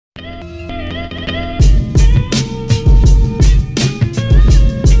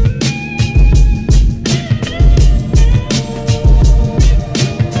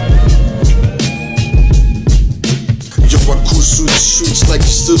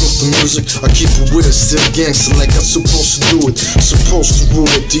of the music, I keep it weird, still gangster like I'm supposed to do it. Supposed to rule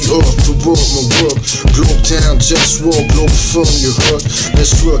it, the earth, the world, my work. Globe town, JustWar, Globalfirm, you heard?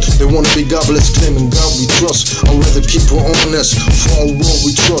 Let's work, they wanna be godless, claiming God we trust. I'd rather keep it honest, for our world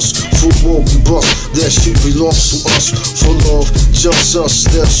we trust. For war we bust, that shit belongs to us. For love, just us,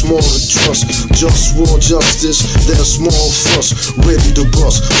 there's more to trust. Just war, justice, there's more of us. Ready to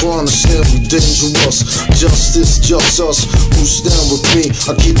bust, for understand we dangerous. Justice, just us, who stand with me.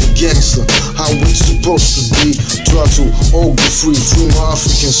 I keep it gangster, how we supposed to be. Try to all be free, free my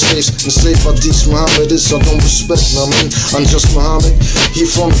African slaves. Enslaved by these Mohammedists, I don't respect, I mean, I'm just Muhammad, he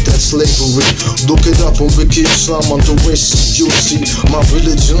funded that slavery. Look it up on Wiki Islam, on the West, you'll see my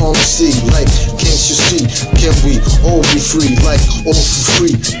religion on the sea. Like, can't you see, can we all be free? Like, all for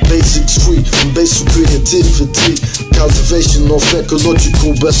free, basics free, basic creativity. Cultivation of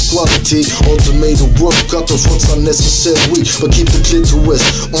ecological best quality. Automated work, cut off what's unnecessary, but keep the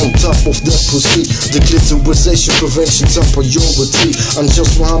clitoris on top of that pussy. The clitorisation prevention top priority. I'm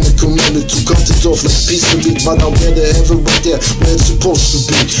just Muhammad commanded to cut it off like peacefully, but I'll rather have it right there where it's supposed to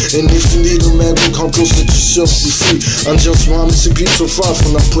be. And if you need a man, look how close that yourself be free. I'm just Muhammad, it's a so far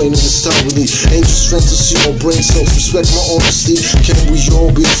from not playing in this time with me. Ain't just fantasy or brain cells, respect my honesty. Can we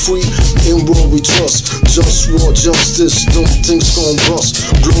all be free? In what we trust. Just war, justice, don't things gon' bust.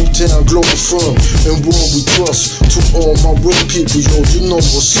 Globe town, Globalfirm, and what we trust. To all my real people, yo, you know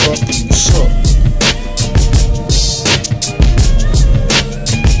what's up, what's up.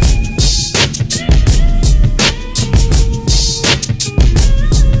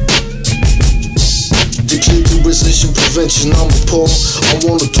 Prevention, I'm appalled. I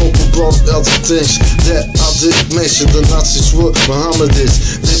wanna talk about other things that I didn't mention. The Nazis were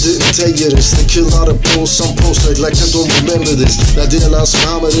Mohammedists. They didn't tell you this. They kill out of posts. Some posts like I don't remember this. I did last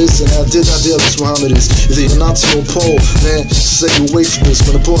Mohammedists, and I did last Mohammedists. Either you're Nazi or Pole, man, stay away from this.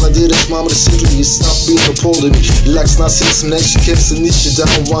 When the Pole I did is Mohammed Sidley, he stopped being a Pole to me. He likes Nazis and action camps and niche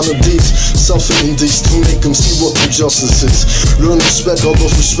down one of these. Suffering these to make them see what true justice is. Learn respect, all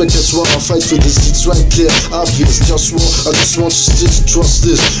of respect, that's why I fight for this. It's right clear, obvious, just war. I just want you to trust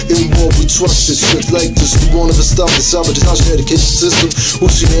this. In war we trust this. Shit like this, we won't ever stop this. Sabotage the education system.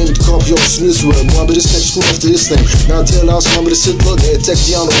 Who's your name? The copy of Israel. Mohammed is next school after his name. Now tell us Mohammed is Hitler. They attack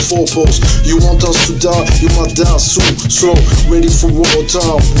the honor of four posts. You want us to die? You might die soon. Slow, ready for war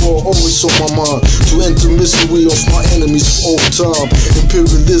time. War always on my mind. To end the misery of my enemies for all time.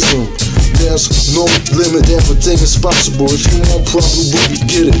 Imperialism. There's no limit, everything is possible. If you want, probably we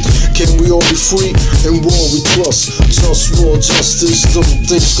get it. Can we all be free? In war we trust. Just war, justice, don't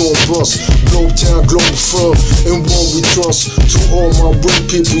things gon' bust. Globe town, Globalfirm, in war we trust. To all my real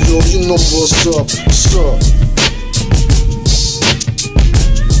people, yo, you know what's up, what's up.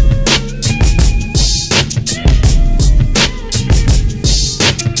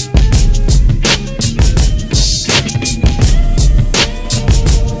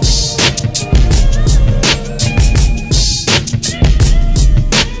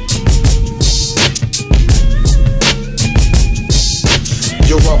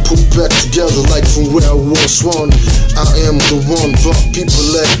 Back together like from where I was one. I am the one, but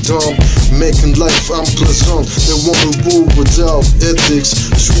people act dumb, making life unpleasant. They wanna rule without ethics.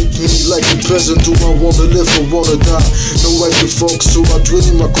 Treat me like a peasant. Do I wanna live or wanna die? No way to fuck, so I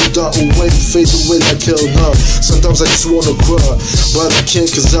dream I could die away, fade away like hell now. Sometimes I just wanna cry, but I can't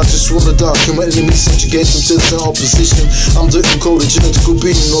cause I just wanna die. Can my enemies subjugate them to the opposition? I'm the encoded genetical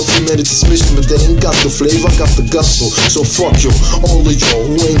being of humanity's mission, but they ain't got the flavor, I got the gusto. So fuck you, all of y'all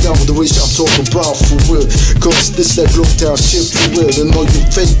who ain't down with the wish I'm talking about for real. Cause this that globe town shit for real. And all you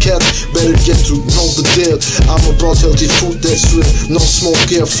fake cats better get to know the deal. I'm about healthy food that's real, no smoke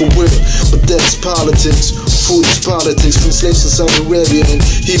here for real. But that's politics, food is politics. From slaves in Saudi Arabia and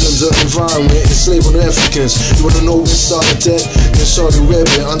healing the environment, enslaving Africans. You wanna know who started that? In Saudi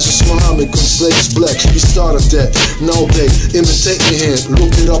Arabia, I'm just Muhammad, when slaves black, he started that. Now they imitate me here,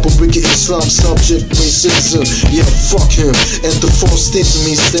 look it up on Wiki Islam, subject, racism. Yeah, fuck him. And the false thing to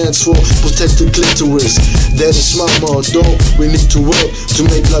me stands for protect the clitoris. That is my motto. We need to work to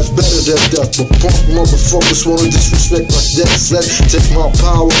make life better than that. But punk motherfuckers wanna disrespect my dad's that. Take my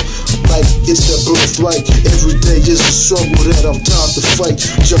power like it's their birthright. Every day is a struggle that I'm tired to fight.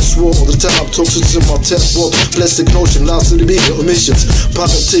 Just war all the time, toxins in my tap water. Plastic notion, lies to the media emissions.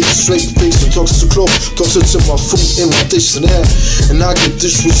 Politics, straight face, and toxins to clothes. Toxins in my food, in my dish and air. And I get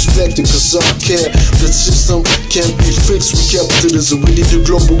disrespected cause I care. The system can't be fixed with capitalism. We need a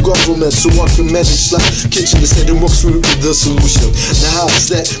global government so I can manage like kitchen instead of works with the solution. Now how's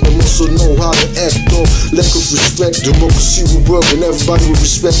that? I also know how to act though. Lack of respect, democracy will work and everybody will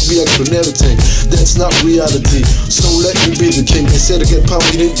respect, react on everything. That's not reality. reality. So let me be the king. They said to get power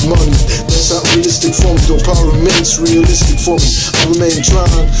you need money. That's not realistic for me, though power remains realistic for me. I remain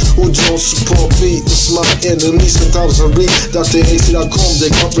trying, who don't support me? It's my enemy. Sometimes I read .ac.com, they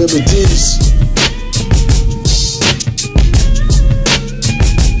got remedies.